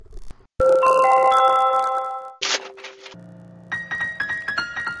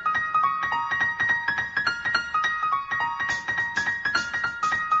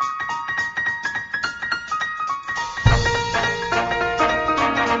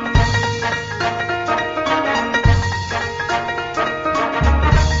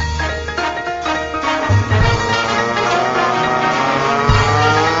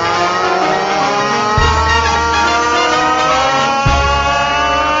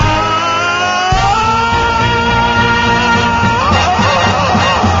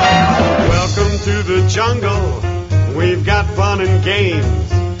jungle. We've got fun and games.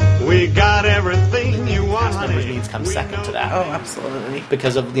 We got everything you want, Cast members honey. needs come second to that. Oh, absolutely.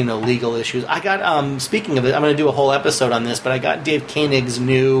 Because of, legal issues. I got, speaking of it, I'm going to do a whole episode on this, but I got Dave Koenig's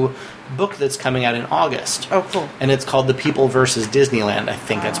new book that's coming out in August. Oh, cool. And it's called The People versus Disneyland, I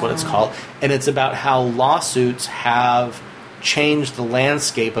think that's what it's called. And it's about how lawsuits have changed the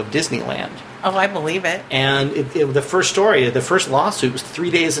landscape of Disneyland. Oh, I believe it. And the first lawsuit was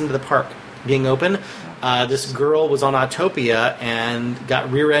 3 days into the park being open. This girl was on Autopia and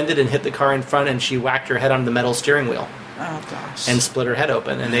got rear-ended and hit the car in front, and she whacked her head on the metal steering wheel. Oh, gosh. And split her head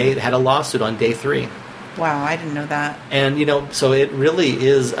open. And they had a lawsuit on day 3. Wow, I didn't know that. And, so it really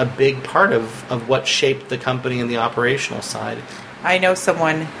is a big part of what shaped the company and the operational side. I know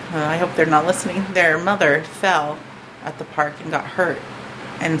someone, I hope they're not listening, their mother fell at the park and got hurt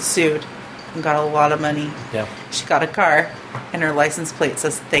and sued and got a lot of money. Yeah. She got a car, and her license plate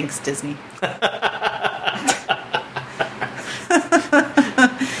says, "Thanks, Disney."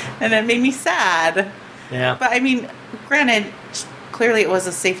 And it made me sad. Yeah. But, I mean, granted, clearly it was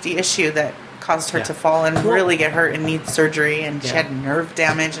a safety issue that caused her to fall and really get hurt and need surgery, and she had nerve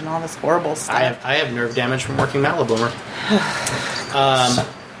damage and all this horrible stuff. I have nerve damage from working Maliboomer.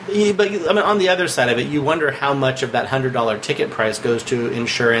 But on the other side of it, you wonder how much of that $100 ticket price goes to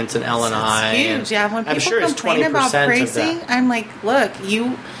insurance and L&I. It's huge, yeah. When people I'm sure it's complain 20% about pricing, of that. I'm like, look,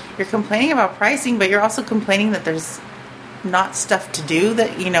 you're complaining about pricing, but you're also complaining that there's not stuff to do,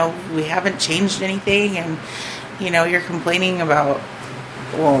 that, we haven't changed anything, and, you're complaining about,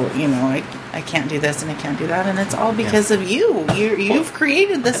 well, I can't do this and I can't do that, and it's all because of you. You've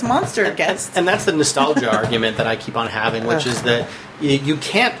created this monster, guest. And that's the nostalgia argument that I keep on having, which is that you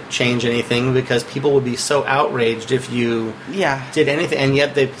can't change anything because people would be so outraged if you did anything, and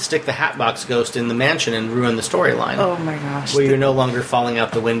yet they stick the Hatbox Ghost in the mansion and ruin the storyline. Oh my gosh. Where you're no longer falling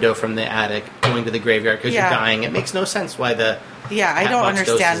out the window from the attic, going to the graveyard because you're dying. It makes no sense why the I don't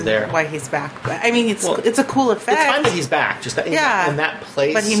understand why he's back. But, I mean, it's a cool effect. It's fine that he's back, just that in that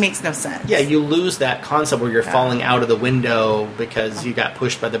place. But he makes no sense. Yeah, you lose that concept where you're falling out of the window because you got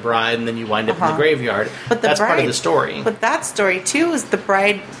pushed by the bride and then you wind up in the graveyard. But that's part of the story. But that story, too, is the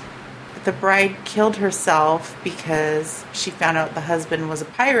bride killed herself because she found out the husband was a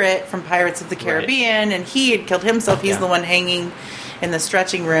pirate from Pirates of the Caribbean, and he had killed himself. He's the one hanging in the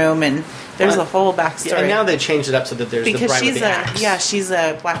stretching room, and there's a whole backstory. Yeah, and now they changed it up so that there's the bride with the axe. She's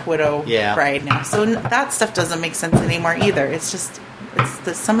a Black Widow bride now. So that stuff doesn't make sense anymore either. It's just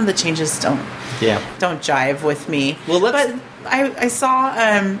some of the changes don't jive with me. But I saw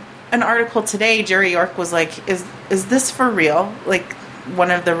an article today. Jerry York was like, "Is this for real?" Like, one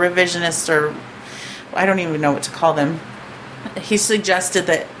of the revisionists, or I don't even know what to call them. He suggested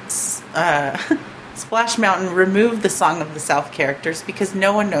that Splash Mountain remove the Song of the South characters because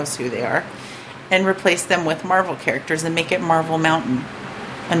no one knows who they are, and replace them with Marvel characters and make it Marvel Mountain.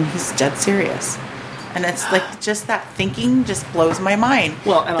 And he's dead serious. And it's like, just that thinking just blows my mind.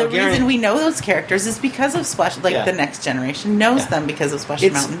 Well, and the reason we know those characters is because of Splash. The next generation knows them because of Splash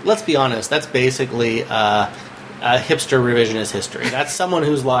Mountain. Let's be honest. That's basically a hipster revisionist history. That's someone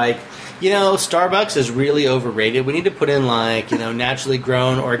who's like, Starbucks is really overrated. We need to put in naturally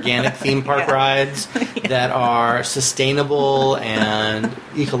grown organic theme park rides that are sustainable and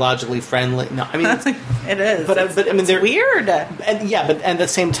ecologically friendly. No, I mean it is. But I mean, they're weird. And at the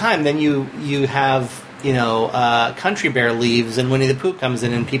same time, then you have Country Bear leaves and Winnie the Pooh comes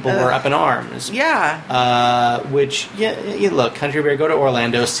in and people were up in arms. Yeah. Which look, Country Bear, go to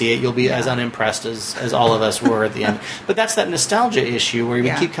Orlando, see it. You'll be as unimpressed as all of us were at the end. But that's that nostalgia issue where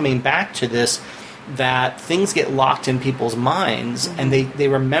we keep coming back to this, that things get locked in people's minds and they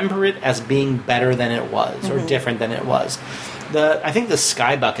remember it as being better than it was or different than it was. I think the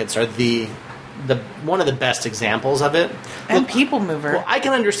Sky Buckets are the one of the best examples of it. And People Mover. Well, I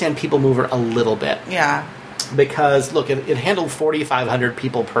can understand People Mover a little bit. Yeah. Because, look, it handled 4,500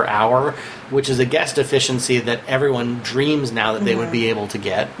 people per hour, which is a guest efficiency that everyone dreams now that they would be able to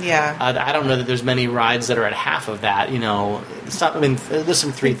get. Yeah. I don't know that there's many rides that are at half of that, It's not, there's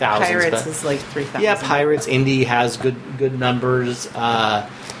some 3,000s. Pirates is like 3,000. Yeah, Pirates, Indy has good numbers, Yeah.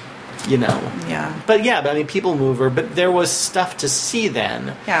 But I mean, People Mover, but there was stuff to see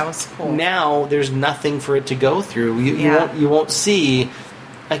then. Yeah, it was cool. Now there's nothing for it to go through. You won't see,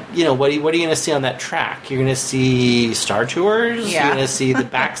 what are you going to see on that track? You're going to see Star Tours. Yeah. You're going to see the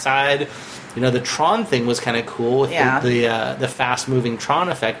backside. The Tron thing was kind of cool with the fast moving Tron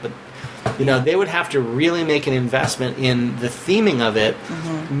effect, but they would have to really make an investment in the theming of it.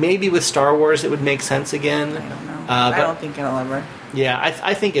 Maybe with Star Wars it would make sense again. I don't know. I don't think it'll ever. Yeah,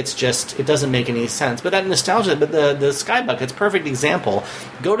 I think it's just, it doesn't make any sense. But that nostalgia, but the Sky Bucket's a perfect example.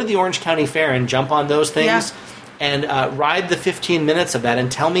 Go to the Orange County Fair and jump on those things and ride the 15 minutes of that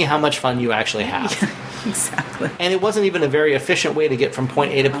and tell me how much fun you actually have. Exactly. And it wasn't even a very efficient way to get from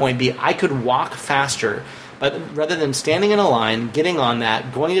point A to point B. I could walk faster. But rather than standing in a line, getting on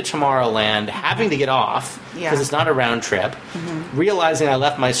that, going to Tomorrowland, having to get off because it's not a round trip, realizing I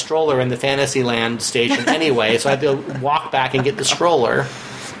left my stroller in the Fantasyland station anyway, so I had to walk back and get the stroller.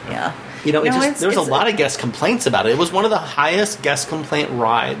 Yeah. You know, there was a lot of guest complaints about it. It was one of the highest guest complaint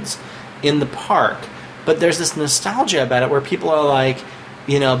rides in the park. But there's this nostalgia about it where people are like,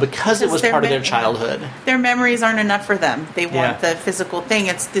 you know, because it was part of their childhood. Their memories aren't enough for them. They want the physical thing.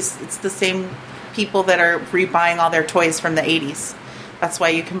 It's the same people that are rebuying all their toys from the 80s. That's why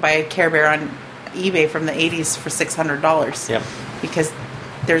you can buy a Care Bear on eBay from the 80s for $600. Yep. Because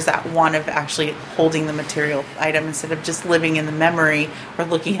there's that one of actually holding the material item instead of just living in the memory or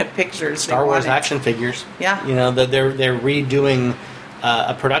looking at pictures. Star Wars action figures. Yeah. You know, they're redoing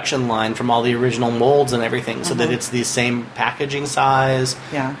a production line from all the original molds and everything so that it's the same packaging size.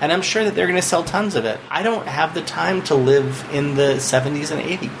 Yeah. And I'm sure that they're going to sell tons of it. I don't have the time to live in the 70s and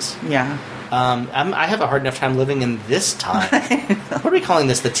 80s. Yeah. I have a hard enough time living in this time. What are we calling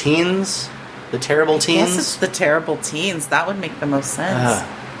this? The teens? The terrible teens? Yes, it's the terrible teens. That would make the most sense.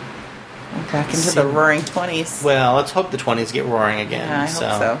 Back into the roaring 20s. Well, let's hope the 20s get roaring again. Yeah, I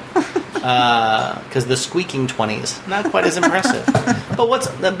hope so. Because the squeaking 20s, not quite as impressive.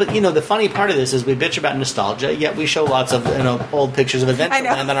 But you know, the funny part of this is we bitch about nostalgia, yet we show lots of old pictures of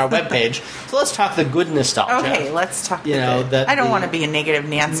Adventureland on our webpage. So let's talk the good nostalgia. Okay, let's talk. I don't want to be a negative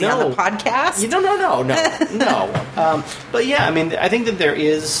Nancy on the podcast. No. But yeah, I mean, I think that there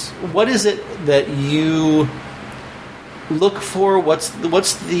is. What is it that you look for? What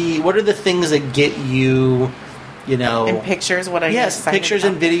are the things that get you? You know, in pictures, what are you excited pictures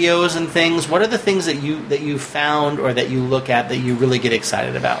about? and videos and things. What are the things that you found or that you look at that you really get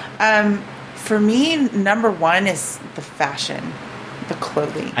excited about? For me, number one is the fashion, the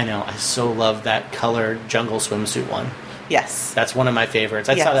clothing. I know. I so love that color jungle swimsuit one. Yes, that's one of my favorites.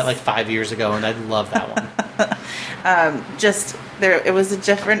 I saw that like 5 years ago, and I love that one. It was a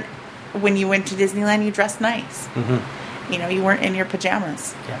different. When you went to Disneyland, you dressed nice. Mm-hmm. You know, you weren't in your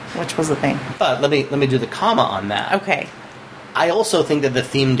pajamas, which was the thing. But let me do the comma on that. Okay. I also think that the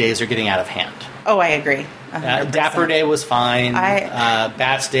theme days are getting out of hand. Oh, I agree. Dapper Day was fine.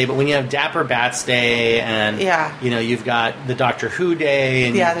 Bats Day, but when you have Dapper Bats Day and you know, you've got the Doctor Who Day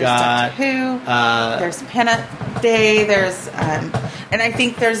and you've got Doctor Who. There's Peanut Day. There's and I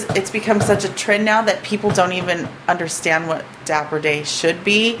think it's become such a trend now that people don't even understand what Dapper Day should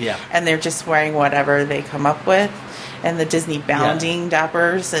be. Yeah. And they're just wearing whatever they come up with. And the Disney bounding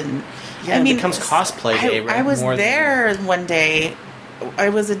dappers and it becomes cosplay day. Right? I was there one day.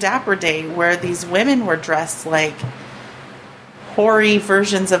 It was a Dapper Day where these women were dressed like hoary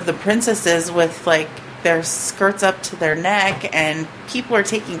versions of the princesses with like their skirts up to their neck, and people are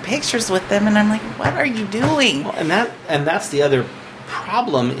taking pictures with them. And I'm like, what are you doing? Well, and that's the other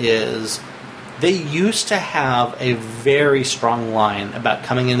problem is they used to have a very strong line about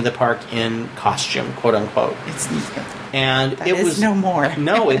coming into the park in costume, quote unquote. It was no more.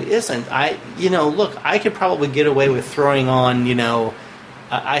 No, it isn't. Look, I could probably get away with throwing on,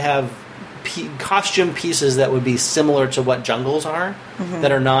 I have costume pieces that would be similar to what Jungles are,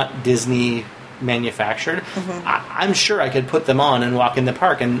 that are not Disney manufactured. I'm sure I could put them on and walk in the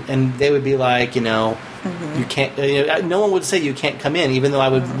park, and they would be like, you can't. No one would say you can't come in, even though I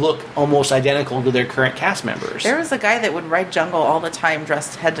would look almost identical to their current cast members. There was a guy that would ride Jungle all the time,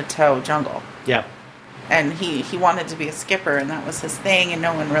 dressed head to toe Jungle. Yeah, and he wanted to be a skipper, and that was his thing, and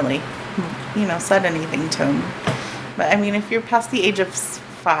no one really, said anything to him. But I mean, if you're past the age of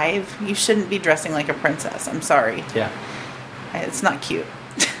 5, you shouldn't be dressing like a princess. I'm sorry. Yeah, it's not cute.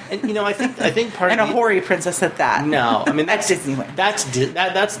 And, I think part and of a hoary princess at that. No, I mean that's Disneyland.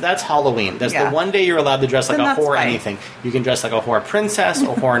 That's Halloween. That's the one day you're allowed to dress like a whore. Anything you can dress like a whore princess, a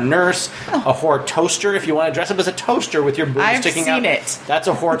whore nurse, a whore toaster. If you want to dress up as a toaster with your boobs sticking out, that's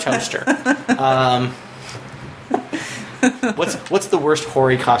a whore toaster. What's the worst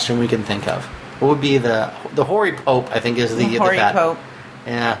hoary costume we can think of? What would be the hoary pope? I think is the hoary pope.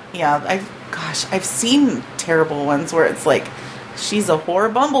 Yeah. Yeah. I've seen terrible ones where it's like, she's a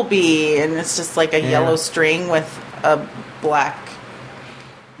whore bumblebee, and it's just like a yellow string with a black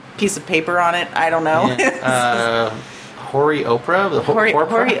piece of paper on it. I don't know. Yeah. Hoary Oprah? Hoary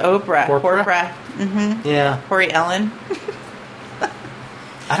Oprah. Horprah. Mm-hmm. Yeah. Hoary Ellen.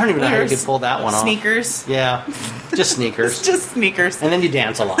 I don't even know how you could pull that one off. Sneakers. Yeah. Just sneakers. Just sneakers. And then you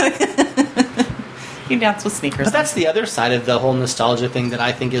dance a lot. You dance with sneakers. But that's the other side of the whole nostalgia thing that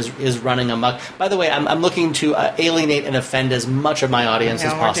I think is running amok. By the way, I'm looking to alienate and offend as much of my audience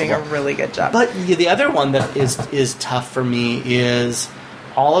as possible. We're doing a really good job. But the other one that is tough for me is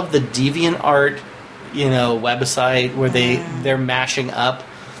all of the DeviantArt, website where they're mashing up.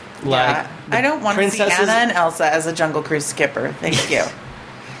 Like I don't want to see Anna and Elsa as a Jungle Cruise skipper. Thank you.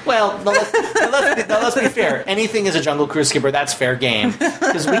 Well, let's be fair. Anything is a Jungle Cruise skipper. That's fair game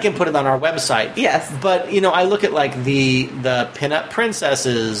because we can put it on our website. Yes, but I look at like the pinup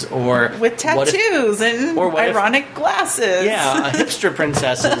princesses or with tattoos and ironic glasses. Yeah, hipster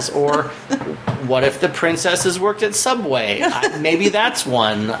princesses. Or what if the princesses worked at Subway? Maybe that's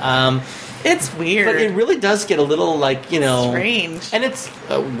one. It's weird. But it really does get a little strange. And it's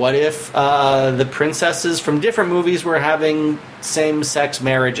what if the princesses from different movies were having same-sex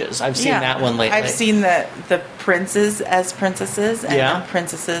marriages? I've seen that one lately. I've seen the princes as princesses and the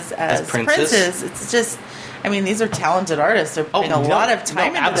princesses as princes. It's just, these are talented artists. They're putting a lot of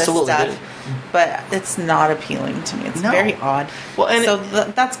time into this stuff. But it's not appealing to me. It's very odd. Well, and so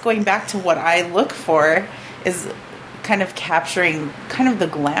that's going back to what I look for is kind of capturing kind of the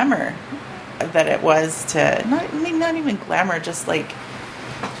glamour that it was to not even glamour, just like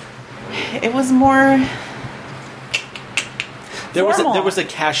it was more there was a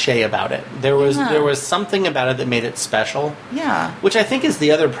cachet about it. There was something about it that made it special. Yeah. Which I think is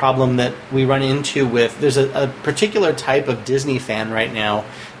the other problem that we run into with there's a particular type of Disney fan right now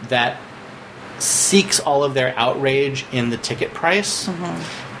that seeks all of their outrage in the ticket price.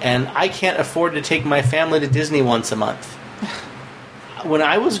 Mm-hmm. And I can't afford to take my family to Disney once a month. When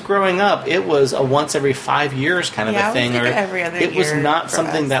I was growing up, it was a once every 5 years kind of a thing, or every other year. It was not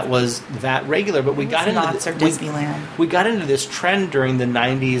something that was that regular. But we got into Disneyland. We got into this trend during the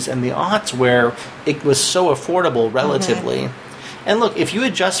 90s and the aughts where it was so affordable relatively. Mm-hmm. And look, if you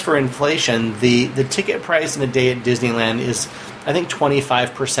adjust for inflation, the ticket price in a day at Disneyland is, I think,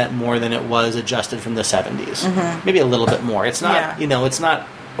 25% more than it was adjusted from the 70s. Mm-hmm. Maybe a little bit more. It's not, it's not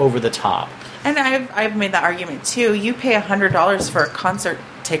over the top. And I've made that argument too. You pay $100 for a concert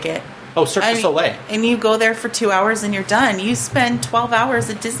ticket. Oh, Cirque du Soleil. And you go there for 2 hours and you're done. You spend 12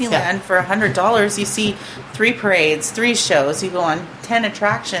 hours at Disneyland for $100. You see 3 parades, 3 shows. You go on 10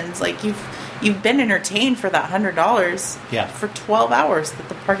 attractions. Like you've been entertained for that $100 for 12 hours that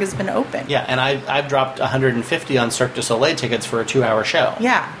the park has been open. Yeah, and I've dropped $150 on Cirque du Soleil tickets for a 2-hour show.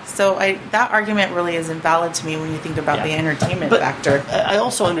 Yeah, so that argument really is invalid to me when you think about the entertainment factor. I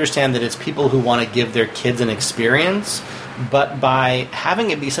also understand that it's people who want to give their kids an experience, but by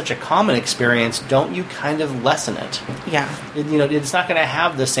having it be such a common experience, don't you kind of lessen it? Yeah. It's not going to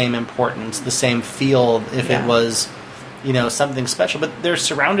have the same importance, the same feel if it was something special, but they're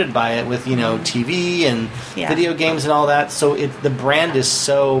surrounded by it with, TV and video games and all that. So the brand is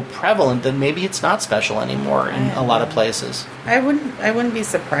so prevalent that maybe it's not special anymore in a lot of places. I wouldn't be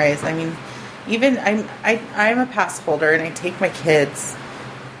surprised. Even I'm a pass holder and I take my kids.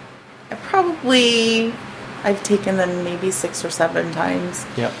 I've taken them maybe 6 or 7 times.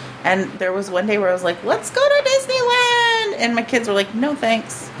 Yep. And there was one day where I was like, let's go to Disneyland. And my kids were like, no,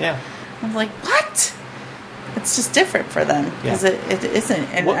 thanks. Yeah. I was like, what? It's just different for them because it isn't.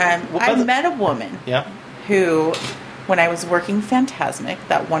 And I met a woman who, when I was working Fantasmic,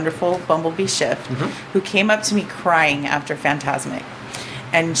 that wonderful Bumblebee shift, who came up to me crying after Fantasmic.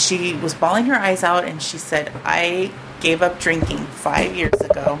 And she was bawling her eyes out and she said, I gave up drinking 5 years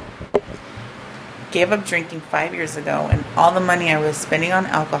ago. And all the money I was spending on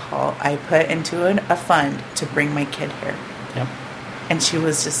alcohol, I put into a fund to bring my kid here. Yep. And she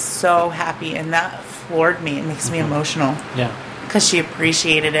was just so happy, and that floored me. It makes me emotional. Yeah. Because she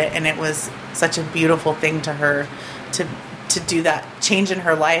appreciated it, and it was such a beautiful thing to her to do that change in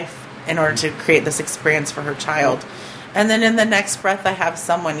her life in order to create this experience for her child. And then in the next breath, I have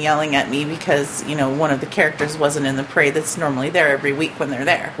someone yelling at me because, one of the characters wasn't in the parade that's normally there every week when they're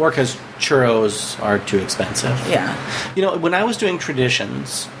there. Or because churros are too expensive. Yeah. When I was doing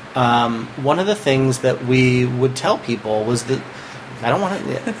traditions, one of the things that we would tell people was that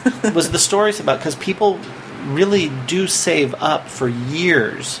was the stories about, because people really do save up for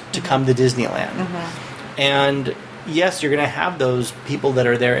years to come to Disneyland. Mm-hmm. And yes, you're going to have those people that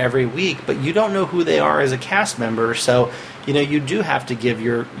are there every week, but you don't know who they are as a cast member. So, you do have to give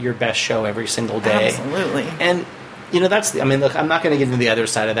your best show every single day. Absolutely. And, look, I'm not going to get into the other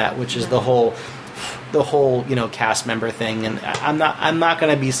side of that, which is the whole cast member thing. And I'm not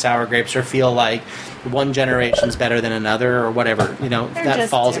going to be sour grapes or feel like one generation's better than another or whatever, that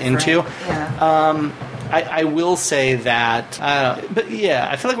falls different. into. Yeah. I will say that, but yeah,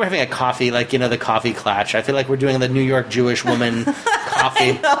 I feel like we're having a coffee, the coffee clatch. I feel like we're doing the New York Jewish woman coffee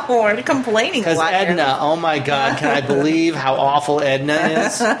coffee. I know, we're complaining a lot. Because Edna, oh my God, can I believe how awful Edna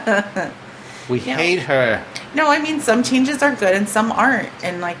is? We hate her. No, I mean, some changes are good and some aren't.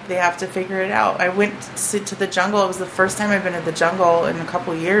 And, like, they have to figure it out. I went to the jungle. It was the first time I've been to the jungle in a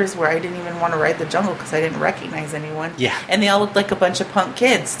couple of years where I didn't even want to ride the jungle because I didn't recognize anyone. Yeah. And they all looked like a bunch of punk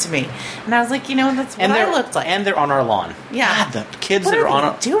kids to me. And I was like, that's what I looked like. And they're on our lawn. Yeah. God, the kids what that are on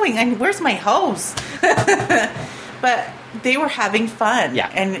our... doing? I mean, where's my hose? But they were having fun.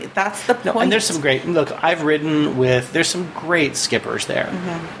 Yeah. And that's the point. And there's some great... Look, I've ridden with... There's some great skippers there.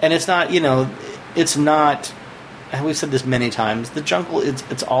 Mm-hmm. And it's not, it's not... And we've said this many times. The jungle,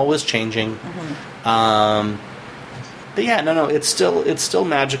 it's always changing. Mm-hmm. But yeah, no, it's still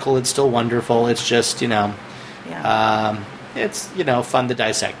magical. It's still wonderful. It's just it's fun to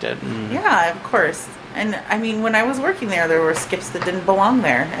dissect it. Yeah, of course. And I mean, when I was working there were skips that didn't belong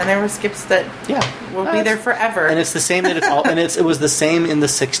there, and there were skips that will be there forever. And it's the same that it's all. And it was the same in the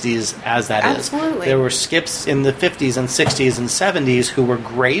 '60s as that is. Absolutely. There were skips in the '50s and '60s and '70s who were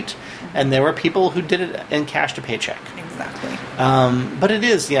great. And there were people who did it and cashed a paycheck. Exactly. But it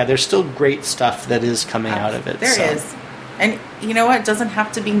is, there's still great stuff that is coming out of it. There is. And you know what? It doesn't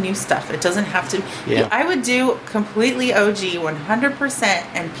have to be new stuff. It doesn't have to... Yeah. I would do completely OG 100%,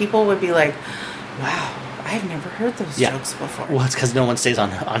 and people would be like, wow, I've never heard those jokes before. Well, it's because no one stays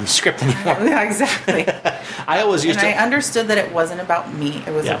on script anymore. Yeah, exactly. I understood that it wasn't about me.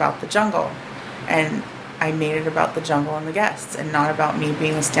 It was about the jungle. And... I made it about the jungle and the guests, and not about me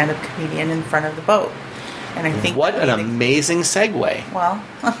being a stand-up comedian in front of the boat. And I think what an amazing segue. Well,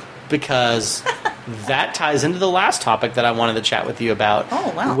 because that ties into the last topic that I wanted to chat with you about.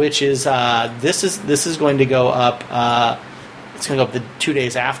 Oh wow! Which is this is going to go up. It's going to go up the 2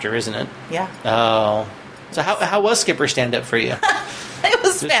 days after, isn't it? Yeah. Oh, so how was Skipper stand-up for you? It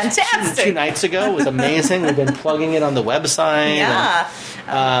was fantastic. 2 nights ago, it was amazing. We've been plugging it on the website. Yeah.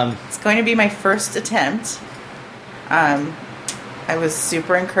 It's going to be my first attempt. I was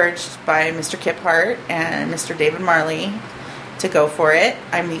super encouraged by Mr. Kip Hart and Mr. David Marley to go for it.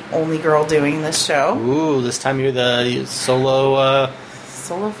 I'm the only girl doing this show. Ooh, this time you're the solo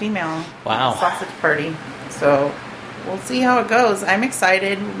female. Wow. Sausage party. So we'll see how it goes. I'm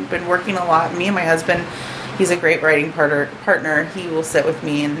excited. We've been working a lot. Me and my husband, he's a great writing partner. He will sit with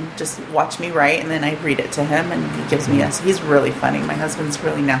me and just watch me write, and then I read it to him, and he gives me he's really funny. My husband's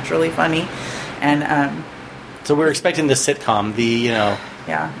really naturally funny. And so we're expecting the sitcom,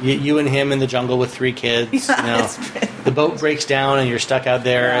 you and him in the jungle with 3 kids. Yeah, the boat breaks down and you're stuck out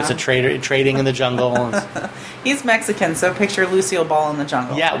there as a trader trading in the jungle. He's Mexican, so picture Lucille Ball in the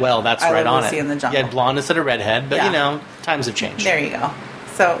jungle. Yeah, well, that's right on Lucy it. In the jungle. Yeah, blonde instead of redhead, but times have changed. There you go.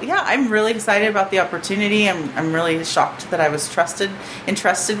 So I'm really excited about the opportunity. I'm really shocked that I was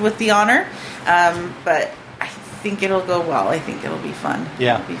entrusted with the honor, but I think it'll go well. I think it'll be fun.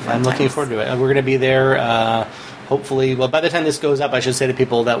 Yeah, I'm looking forward to it. We're going to be there. Hopefully, well, by the time this goes up, I should say to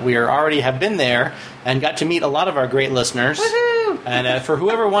people that we already have been there and got to meet a lot of our great listeners. Woohoo! And for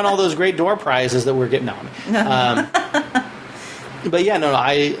whoever won all those great door prizes that we're getting on. But yeah, no,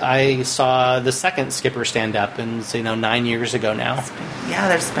 I saw the second Skipper stand up, and 9 years ago now.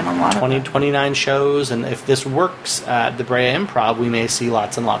 There's been a lot of 29 shows, and if this works at the Brea Improv, we may see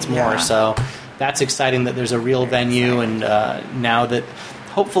lots and lots more. So that's exciting that there's a real venue, and now that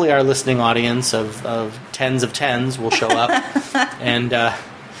hopefully our listening audience of tens of tens will show up and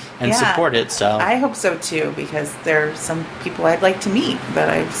support it. So I hope so too, because there are some people I'd like to meet that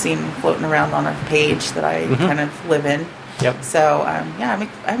I've seen floating around on a page that I kind of live in. Yep. So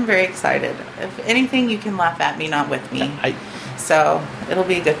I'm very excited. If anything, you can laugh at me, not with me. So it'll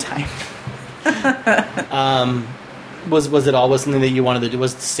be a good time. Was it always something that you wanted to do?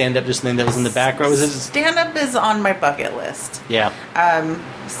 Was stand up just something that was in the background? Stand up is on my bucket list. Yeah.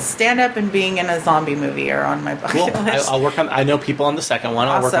 Stand up and being in a zombie movie are on my bucket list. I'll work on. I know people on the second one.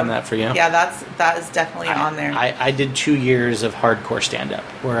 I'll work on that for you. Yeah, that is definitely on there. I did 2 years of hardcore stand up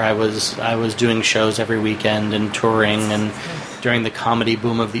where I was doing shows every weekend and touring, and during the comedy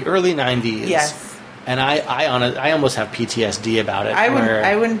boom of the early '90s. Yes. And I almost have PTSD about it.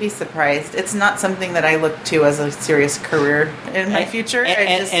 I wouldn't be surprised. It's not something that I look to as a serious career in my future.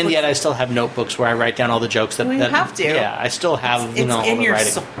 And yet I still have notebooks where I write down all the jokes that... you have to. Yeah, I still have all the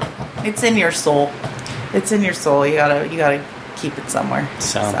writing. It's in your soul. It's in your soul. You gotta keep it somewhere.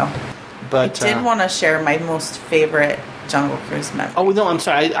 So. But I did want to share my most favorite Jungle Cruise memory. Oh no, I'm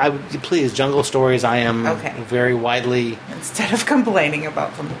sorry. I please, Jungle Stories. I am very widely. Instead of complaining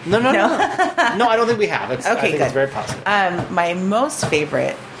about them. No. No, I don't think we have. I think good. It's very positive. My most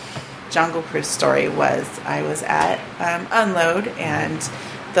favorite Jungle Cruise story was I was at Unload, and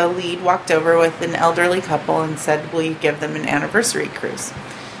the lead walked over with an elderly couple and said, will you give them an anniversary cruise?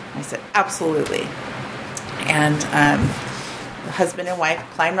 I said, absolutely. And the husband and wife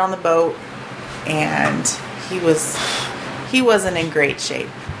climbed on the boat, and he wasn't in great shape.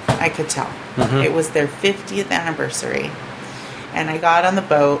 I could tell. Mm-hmm. It was their 50th anniversary. And I got on the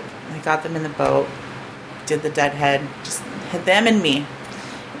boat, I got them in the boat, did the deadhead, just had them and me.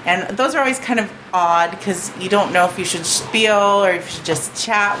 And those are always kind of odd because you don't know if you should spiel or if you should just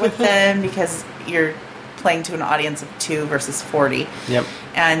chat with them because you're playing to an audience of 2 versus 40. Yep.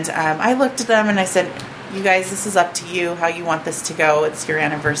 And I looked at them and I said, you guys, this is up to you how you want this to go. It's your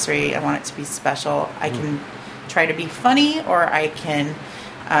anniversary. I want it to be special. I can try to be funny, or I can,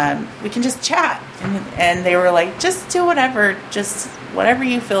 we can just chat. And they were like, just do whatever, just whatever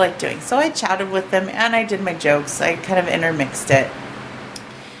you feel like doing. So I chatted with them and I did my jokes. I kind of intermixed it.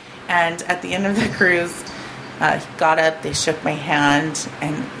 And at the end of the cruise, he got up, they shook my hand,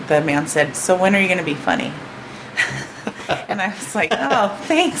 and the man said, so when are you going to be funny? And I was like, oh,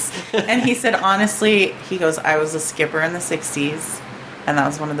 thanks. And he said, honestly, he goes, I was a skipper in the 60s, and that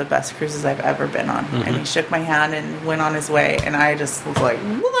was one of the best cruises I've ever been on. Mm-hmm. And he shook my hand and went on his way, and I just was like,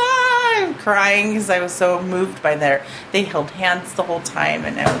 I'm crying because I was so moved by they held hands the whole time,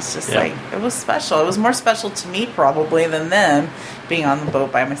 and it was just like, it was special. It was more special to me probably than them being on the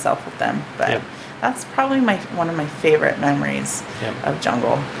boat by myself with them. But that's probably one of my favorite memories of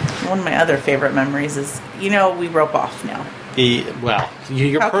Jungle. One of my other favorite memories is, we rope off now.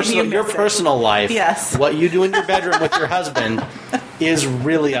 Your personal life, yes. What you do in your bedroom with your husband is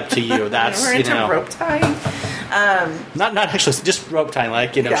really up to you. That's we're into rope tying. Not actually, just rope tying,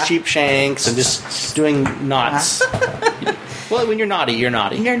 like sheep shanks and just doing knots. Well, when you're naughty, you're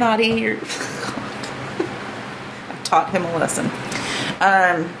naughty. You're naughty. I've taught him a lesson.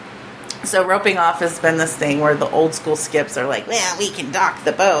 So roping off has been this thing where the old school skips are like, well, we can dock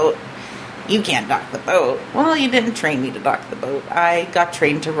the boat. You can't dock the boat. Well, you didn't train me to dock the boat. I got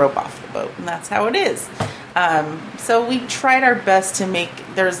trained to rope off the boat, and that's how it is. So we tried our best to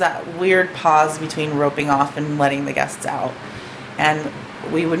there's that weird pause between roping off and letting the guests out. And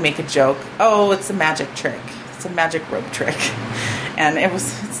we would make a joke, oh, it's a magic trick. It's a magic rope trick. And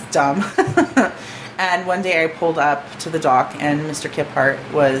it's dumb. And one day I pulled up to the dock, and Mr.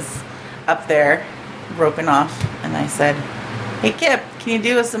 Kiphart was up there roping off, and I said, hey Kip, can you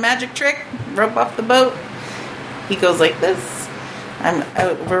do us a magic trick? Rope off the boat? He goes like this.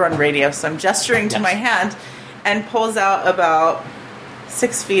 We're on radio, so I'm gesturing to my hand, and pulls out about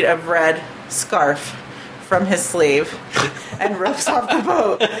 6 feet of red scarf from his sleeve and ropes off the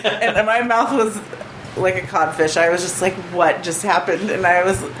boat. And my mouth was like a codfish. I was just like, what just happened? And that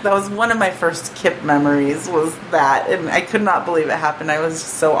was one of my first Kip memories, was that. And I could not believe it happened. I was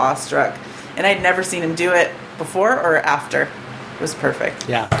just so awestruck. And I'd never seen him do it before or after. It was perfect.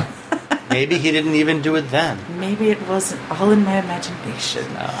 Yeah. Maybe he didn't even do it then. Maybe it wasn't all in my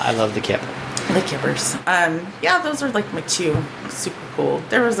imagination. No, I love the Kip. The Kippers. Those are like my 2 super cool.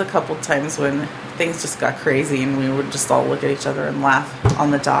 There was a couple times when things just got crazy and we would just all look at each other and laugh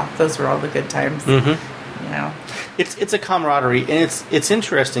on the dock. Those were all the good times. Mm-hmm. It's a camaraderie, and it's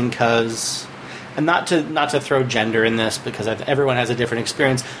interesting because, and not to throw gender in this because everyone has a different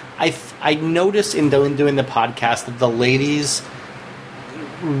experience. I noticed in doing the podcast that the ladies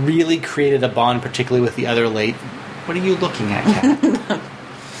really created a bond, particularly with the other ladies. What are you looking at, Kat?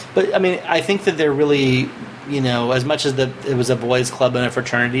 But I mean, I think that they're really, as much as it was a boys' club and a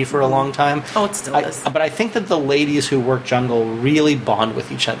fraternity for a long time. Oh, it still is. But I think that the ladies who work Jungle really bond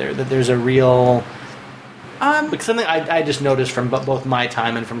with each other. That there's a real. Because something I just noticed from both my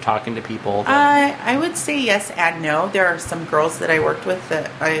time and from talking to people. I would say yes and no. There are some girls that I worked with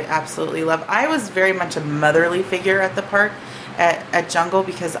that I absolutely love. I was very much a motherly figure at the park. At Jungle,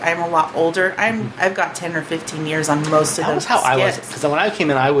 because I'm a lot older. I've got 10 or 15 years on most of those. That was how I was, because when I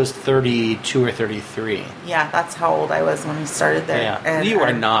came in, I was 32 or 33. Yeah, that's how old I was when we started there. Yeah. And you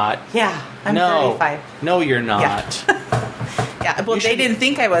are not. Yeah, I'm 35. No, you're not. Yeah, well, they didn't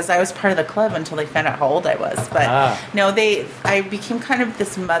think I was. I was part of the club until they found out how old I was. But no, I became kind of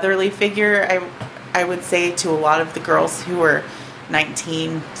this motherly figure, I would say, to a lot of the girls who were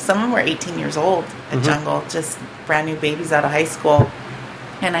 19. Some of them were 18 years old at Jungle, just brand new babies out of high school.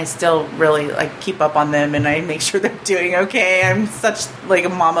 And I still really keep up on them, and I make sure they're doing okay. I'm such a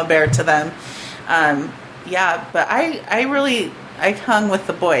mama bear to them. But I hung with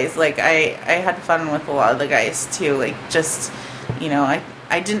the boys. I had fun with a lot of the guys too.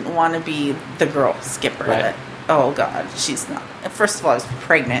 I didn't want to be the girl skipper. Right. Oh God, she's not. First of all, I was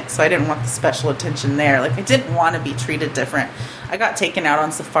pregnant, so I didn't want the special attention there. I didn't want to be treated different. I got taken out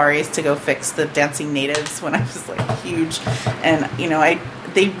on safaris to go fix the dancing natives when I was huge, and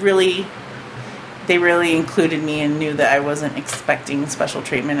they really included me and knew that I wasn't expecting special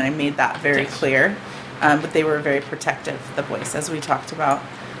treatment. And I made that very clear. But they were very protective, the boys, as we talked about.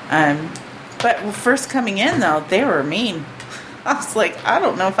 But first coming in, though, they were mean. I was like, I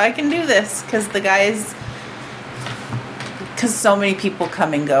don't know if I can do this, because so many people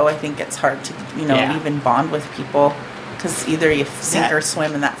come and go. I think it's hard to, even bond with people, because either you sink or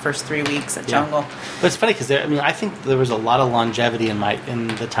swim in that first 3 weeks at Jungle. But it's funny, because I think there was a lot of longevity in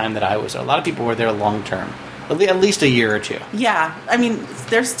the time that I was there. A lot of people were there long term. At least a year or two. Yeah. I mean,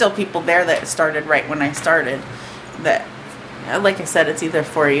 there's still people there that started right when I started that, like I said, it's either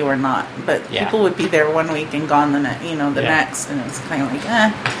for you or not. But people would be there 1 week and gone the next, and it's kind of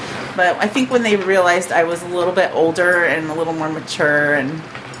like, But I think when they realized I was a little bit older and a little more mature, and,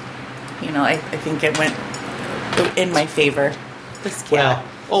 I think it went in my favor. This kid. Well,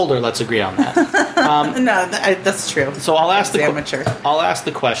 older, let's agree on that. No, that's true. So I'll ask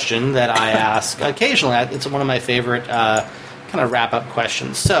the question that I ask occasionally. It's one of my favorite kind of wrap-up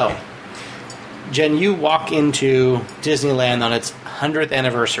questions. So, Jen, you walk into Disneyland on its 100th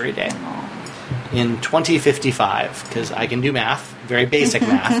anniversary day in 2055, because I can do math, very basic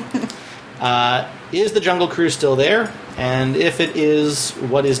math. Is the Jungle Cruise still there? And if it is,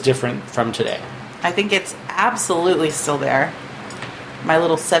 what is different from today? I think it's absolutely still there. My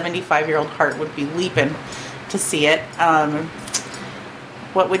little 75-year-old heart would be leaping to see it.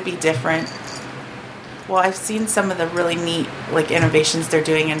 What would be different? Well, I've seen some of the really neat innovations they're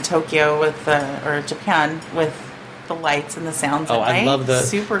doing in Tokyo or Japan with the lights and the sounds. Oh, I love the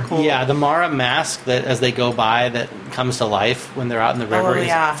super cool. Yeah, the Mara mask that as they go by that comes to life when they're out in the river is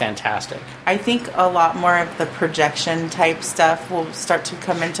fantastic. I think a lot more of the projection type stuff will start to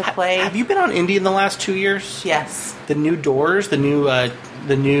come into play. Have you been on Indy in the last 2 years? Yes. The new doors, the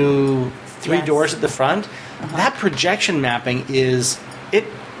new three doors at the front. Uh-huh. That projection mapping is it.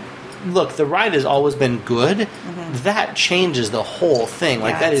 Look, the ride has always been good. Mm-hmm. That changes the whole thing.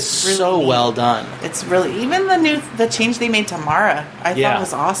 That is really so neat. Well done. It's really even the change they made to Mara. I thought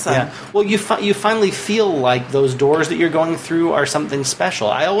was awesome. Yeah. Well, you finally feel like those doors that you're going through are something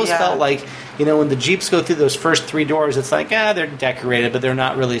special. I always felt like when the Jeeps go through those first 3 doors, it's like they're decorated, but they're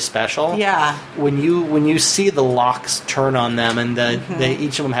not really special. Yeah. When you see the locks turn on them and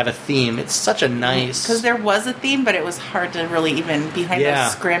each of them have a theme, it's such a nice. Because there was a theme, but it was hard to really even behind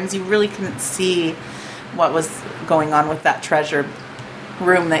those scrims. You really couldn't see what was going on with that treasure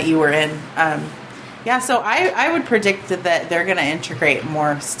room that you were in. So I would predict that they're going to integrate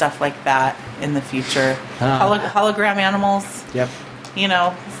more stuff like that in the future. Hologram animals. Yep.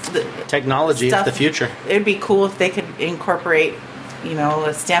 Technology is the future. It'd be cool if they could incorporate,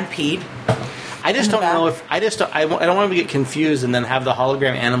 a Stampede. I just don't know if I don't want to get confused and then have the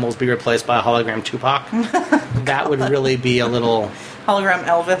hologram animals be replaced by a hologram Tupac. That would really be a little hologram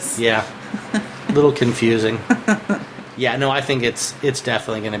Elvis. Yeah, a little confusing. Yeah, no, I think it's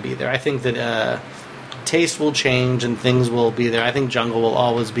definitely going to be there. I think that taste will change and things will be there. I think Jungle will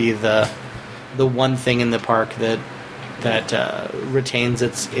always be the one thing in the park that retains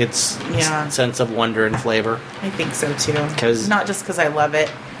its sense of wonder and flavor. I think so too. Not just because I love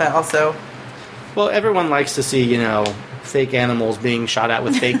it, but also. Well, everyone likes to see fake animals being shot at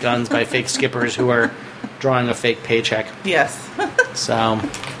with fake guns by fake skippers who are drawing a fake paycheck. Yes. So.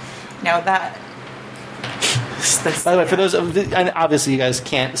 Now that. By the way, for those and obviously you guys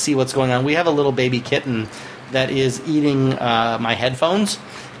can't see what's going on. We have a little baby kitten that is eating my headphones.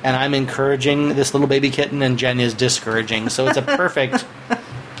 And I'm encouraging this little baby kitten, and Jen is discouraging. So it's a perfect.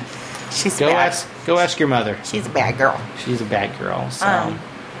 Go ask your mother. She's a bad girl. She's a bad girl.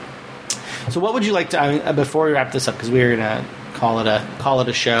 So what would you like to? Before we wrap this up, because we're gonna call it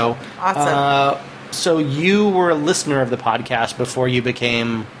a show. Awesome. So you were a listener of the podcast before you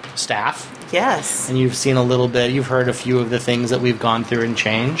became staff. Yes. And you've seen a little bit. You've heard a few of the things that we've gone through and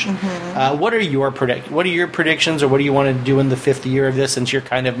changed. Mm-hmm. What are your predictions, or what do you want to do in the 5th year of this? Since you're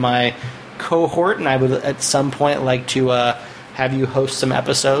kind of my cohort, and I would at some point like to have you host some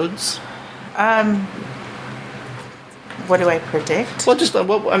episodes. What do I predict? Well, just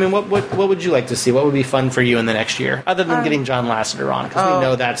what would you like to see? What would be fun for you in the next year, other than getting John Lasseter on? Because we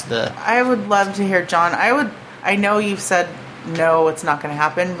know that's the. I would love to hear John. I know you've said. No, it's not going to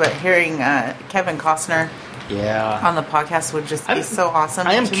happen. But hearing Kevin Costner on the podcast would just be so awesome.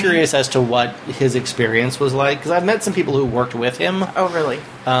 I am curious as to what his experience was like, because I've met some people who worked with him. Oh, really?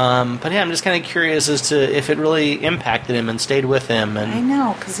 But yeah, I'm just kind of curious as to if it really impacted him and stayed with him. And I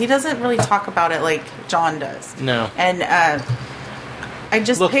know, because he doesn't really talk about it like John does. No. And I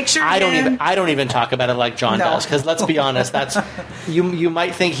just picture him. I don't even talk about it like John does, because let's be honest, that's You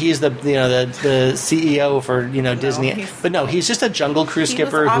might think he's the CEO for Disney, but no, he's just a Jungle Cruise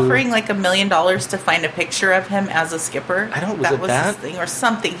skipper. He was offering like $1 million to find a picture of him as a skipper. I don't. That was his thing or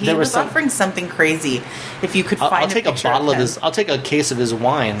something. He was offering something crazy. If you could find, I'll take a bottle of his. I'll take a case of his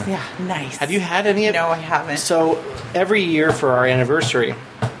wine. Yeah, nice. Have you had any of? No, I haven't. So every year for our anniversary,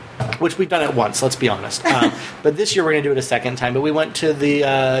 which we've done it once, let's be honest. But this year we're going to do it a second time. But we went to the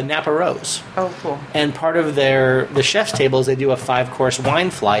Napa Rose. Oh, cool. And part of the chef's table is they do a 5-course wine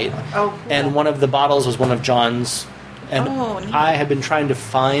flight. Oh, cool. And one of the bottles was one of John's. And I have been trying to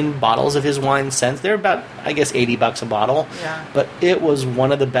find bottles of his wine since. They're about, I guess, $80 a bottle. Yeah. But it was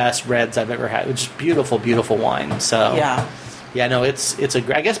one of the best reds I've ever had. It was just beautiful, beautiful wine. So yeah, no, it's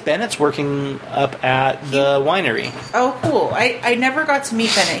a. I guess Bennett's working up at the winery. Oh, cool! I never got to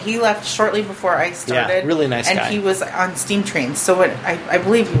meet Bennett. He left shortly before I started. Yeah, really nice guy. And he was on Steam Trains. So I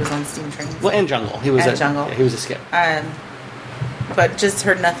believe he was on Steam Trains. Well, and Jungle. He was Jungle. Yeah, he was a skip. But just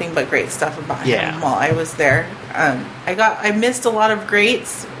heard nothing but great stuff about him while I was there. I missed a lot of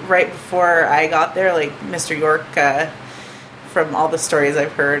greats right before I got there, like Mr. York. From all the stories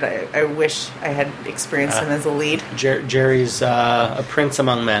I've heard, I wish I had experienced him as a lead. Jerry's a prince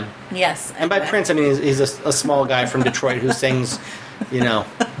among men. Yes. And by prince, I mean he's a small guy from Detroit who sings, No,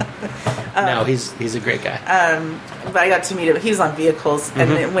 he's a great guy. But I got to meet him. He was on Vehicles.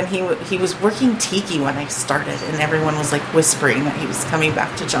 And when he was working Tiki when I started, and everyone was like whispering that he was coming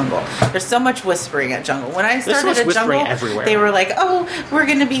back to Jungle. There's so much whispering at Jungle. When I started at Jungle, everywhere. They were like, oh, we're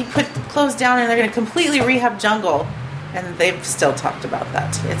going to be closed down and they're going to completely rehab Jungle. And they've still talked about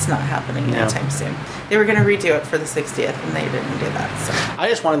that. It's not happening anytime soon. They were going to redo it for the 60th, and they didn't do that. So I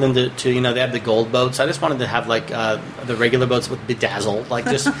just wanted them to they have the gold boats. I just wanted to have like the regular boats with bedazzle, like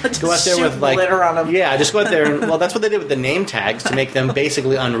just go out there with like glitter on them. Yeah, just go out there. And, well, that's what they did with the name tags to make them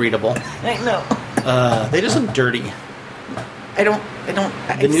basically unreadable. I know. They just look dirty. I don't.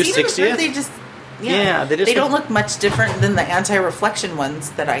 The new 60th. They just. Yeah, they don't look much different than the anti-reflection ones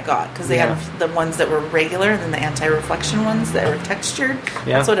that I got, because they have the ones that were regular and then the anti-reflection ones that were textured.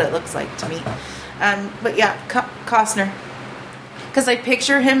 Yeah. That's what it looks like to me. But yeah, Costner. Because I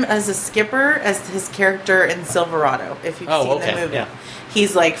picture him as a skipper, as his character in Silverado, if you've seen the movie. Yeah.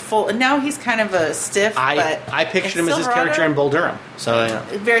 He's like full, and now he's kind of a stiff. I pictured him as his character in Bull Durham. So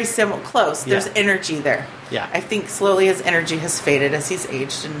very similar, close. There's energy there. Yeah, I think slowly his energy has faded as he's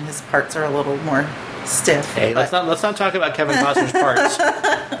aged, and his parts are a little more stiff. Hey, let's not talk about Kevin Costner's parts.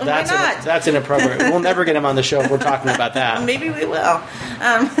 Why not? That's inappropriate. We'll never get him on the show if we're talking about that. Maybe we will.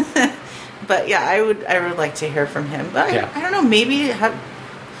 But yeah, I would like to hear from him. But I don't know. Maybe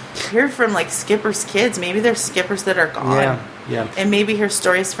hear from like skippers' kids. Maybe there's skippers that are gone. Yeah. And maybe hear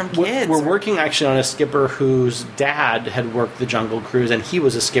stories from kids. We're working actually on a skipper whose dad had worked the Jungle Cruise, and he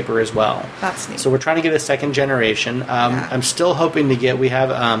was a skipper as well. That's neat. So we're trying to get a second generation. I'm still hoping to get. We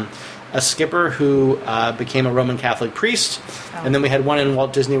have a skipper who became a Roman Catholic priest, and then we had one in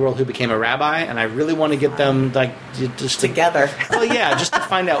Walt Disney World who became a rabbi. And I really want to get them like just together. Well, yeah, just to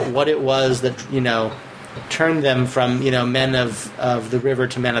find out what it was that turned them from men of the river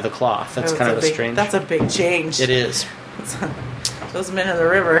to men of the cloth. That's kind of a strange. That's a big change. It is. Those men of the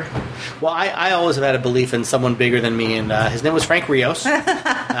river. Well, I always have had a belief in someone bigger than me, and his name was Frank Rios.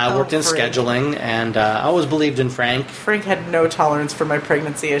 Worked in scheduling, and I always believed in Frank. Frank had no tolerance for my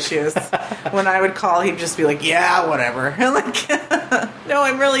pregnancy issues. When I would call, he'd just be like, "Yeah, whatever." Like, no,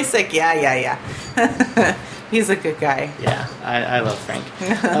 I'm really sick. Yeah. He's a good guy. Yeah, I love Frank.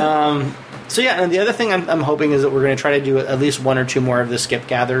 So yeah, and the other thing I'm hoping is that we're going to try to do at least one or two more of the skip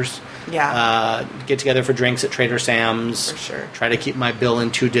gathers. Yeah. Get together for drinks at Trader Sam's. For sure. Try to keep my bill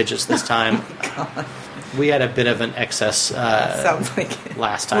in 2 digits this time. Oh my God. We had a bit of an excess sounds like it.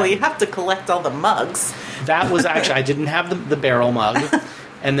 Last time. Well, you have to collect all the mugs. That was actually, I didn't have the barrel mug.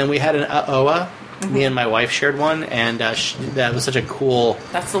 And then we had an Oa. Mm-hmm. Me and my wife shared one, and that was such a cool...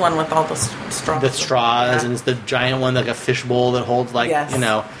 That's the one with all the straws. The straws, and it's the giant one, like a fishbowl that holds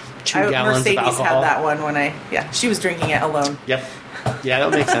 2 gallons Mercedes of alcohol. Had that one when she was drinking it alone. Yep. Yeah, that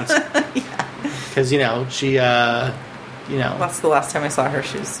would make sense. Because, she, That's the last time I saw her.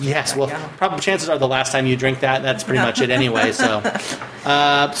 She was... Yes, well, probably chances are the last time you drink that, that's pretty much it anyway, so...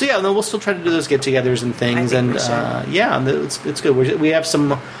 then we'll still try to do those get-togethers and things, and, it's good. We have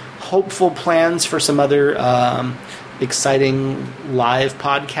some hopeful plans for some other... exciting live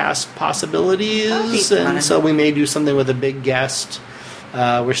podcast possibilities, and so we may do something with a big guest.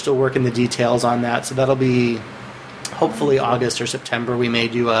 We're still working the details on that, so that'll be hopefully August or September. We may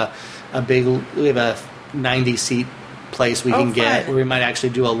do we have a 90-seat place we can get where we might actually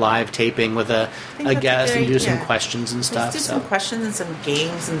do a live taping with a guest and do some questions and stuff. Let's do some questions and some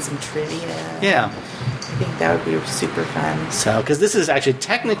games and some trivia. Yeah. think that would be super fun. So, because this is actually,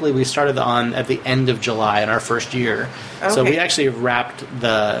 technically, we started on at the end of July in our first year. Okay. So we actually have wrapped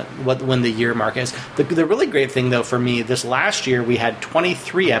when the year mark is. The really great thing, though, for me, this last year we had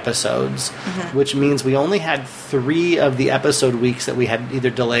 23 episodes, which means we only had 3 of the episode weeks that we had either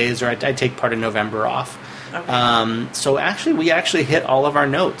delays or I take part of November off. Okay. So actually, we hit all of our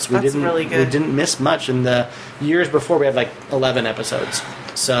notes. That's really good. We didn't miss much. In the years before, we had like 11 episodes.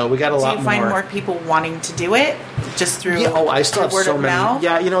 So we got a lot more. Do you find more people wanting to do it just through I still have word so of many. mouth?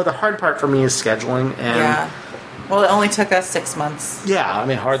 Yeah, the hard part for me is scheduling. And well, it only took us 6 months. Yeah, I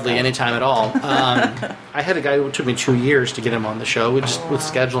mean, hardly any time at all. I had a guy who took me 2 years to get him on the show with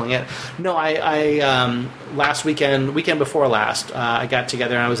scheduling it. No, I last weekend before last, I got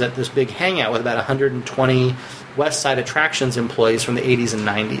together and I was at this big hangout with about 120 West Side Attractions employees from the 80s and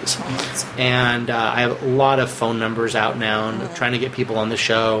 90s. And I have a lot of phone numbers out now and trying to get people on the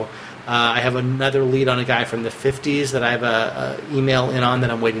show. I have another lead on a guy from the 50s that I have a email in on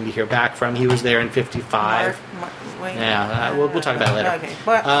that I'm waiting to hear back from. He was there in 55. We'll talk about it later.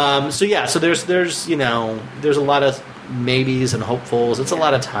 Okay. So there's a lot of maybes and hopefuls. It's a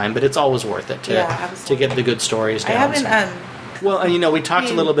lot of time, but it's always worth it to get the good stories down. I haven't. Well, we talked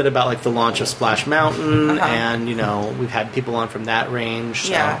a little bit about like the launch of Splash Mountain, and we've had people on from that range.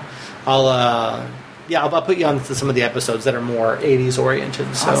 So I'll put you on to some of the episodes that are more 80s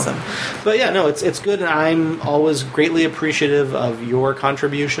oriented. So. Awesome. But it's good, and I'm always greatly appreciative of your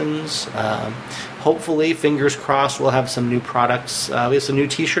contributions. Hopefully, fingers crossed, we'll have some new products. We have some new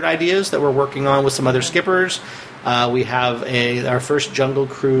T-shirt ideas that we're working on with some other skippers. We have our first Jungle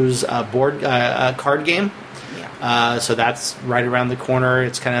Cruise board card game. So that's right around the corner.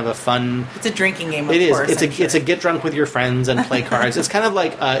 It's kind of a fun... It's a drinking game, of course. It's a get drunk with your friends and play cards. It's kind of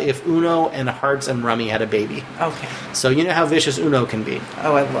like if Uno and Hearts and Rummy had a baby. Okay. So you know how vicious Uno can be.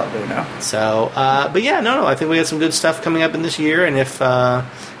 Oh, I love Uno. So, I think we have some good stuff coming up in this year, and if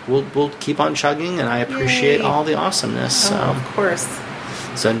we'll keep on chugging, and I appreciate all the awesomeness. So. Of course.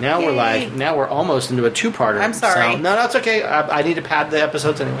 So now we're almost into a 2-parter. I'm sorry. So, no, it's okay. I need to pad the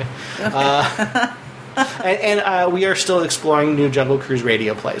episodes anyway. And we are still exploring new Jungle Cruise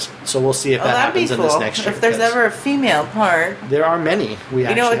radio plays. So we'll see if that happens in this next year. If there's ever a female part. There are many.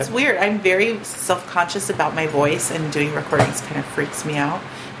 It's weird. I'm very self-conscious about my voice, and doing recordings kind of freaks me out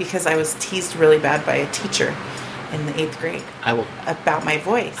because I was teased really bad by a teacher in the 8th grade about my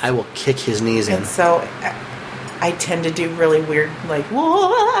voice. I will kick his knees in. And so I tend to do really weird,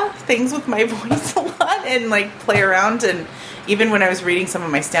 things with my voice a lot and, play around. And even when I was reading some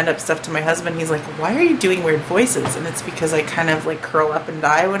of my stand-up stuff to my husband, he's like, why are you doing weird voices? And it's because I kind of, curl up and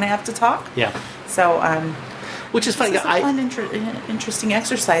die when I have to talk. Yeah. So, which is funny. It's a fun, interesting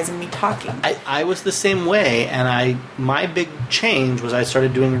exercise in me talking. I was the same way, and my big change was I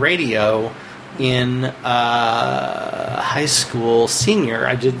started doing radio in high school senior.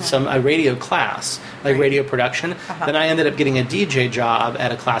 I did a radio class, radio production. Then I ended up getting a DJ job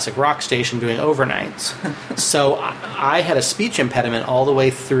at a classic rock station doing overnights. So I had a speech impediment all the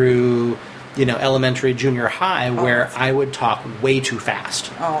way through, elementary, junior high, where I would talk way too fast.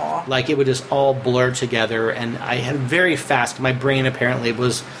 Aww. It would just all blur together, and I had very fast. My brain apparently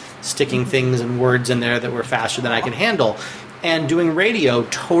was sticking things and words in there that were faster than I could handle. And doing radio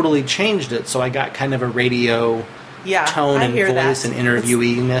totally changed it, so I got kind of a radio tone and voice and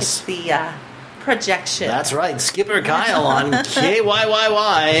interviewiness. It's the projection. That's right. Skipper Kyle on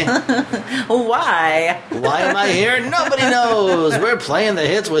KYYY. Why? Why am I here? Nobody knows. We're playing the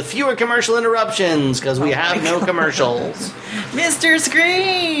hits with fewer commercial interruptions because we have no commercials. Mr.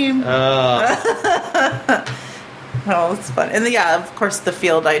 Scream! Oh, it's fun. And of course, the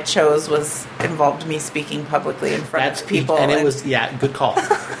field I chose involved me speaking publicly in front of people. And it was, good call.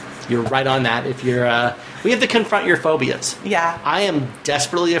 You're right on that. If you're, we have to confront your phobias. Yeah. I am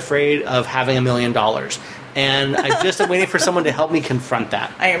desperately afraid of having $1 million. And I just am waiting for someone to help me confront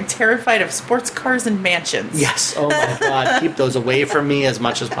that. I am terrified of sports cars and mansions. Yes. Oh my God. Keep those away from me as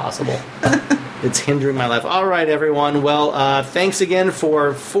much as possible. It's hindering my life. All right, everyone. Well, thanks again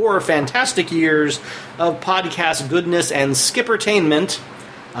for 4 fantastic years of podcast goodness and skippertainment.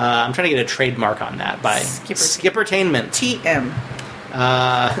 I'm trying to get a trademark on that by Skippertainment. TM.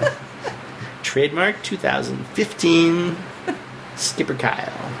 Trademark 2015 Skipper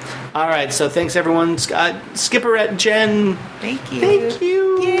Kyle. All right, so thanks, everyone. Skipperette Jen. Thank you. Thank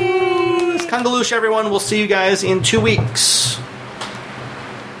you. Yay. Kangaloosh, everyone. We'll see you guys in 2 weeks.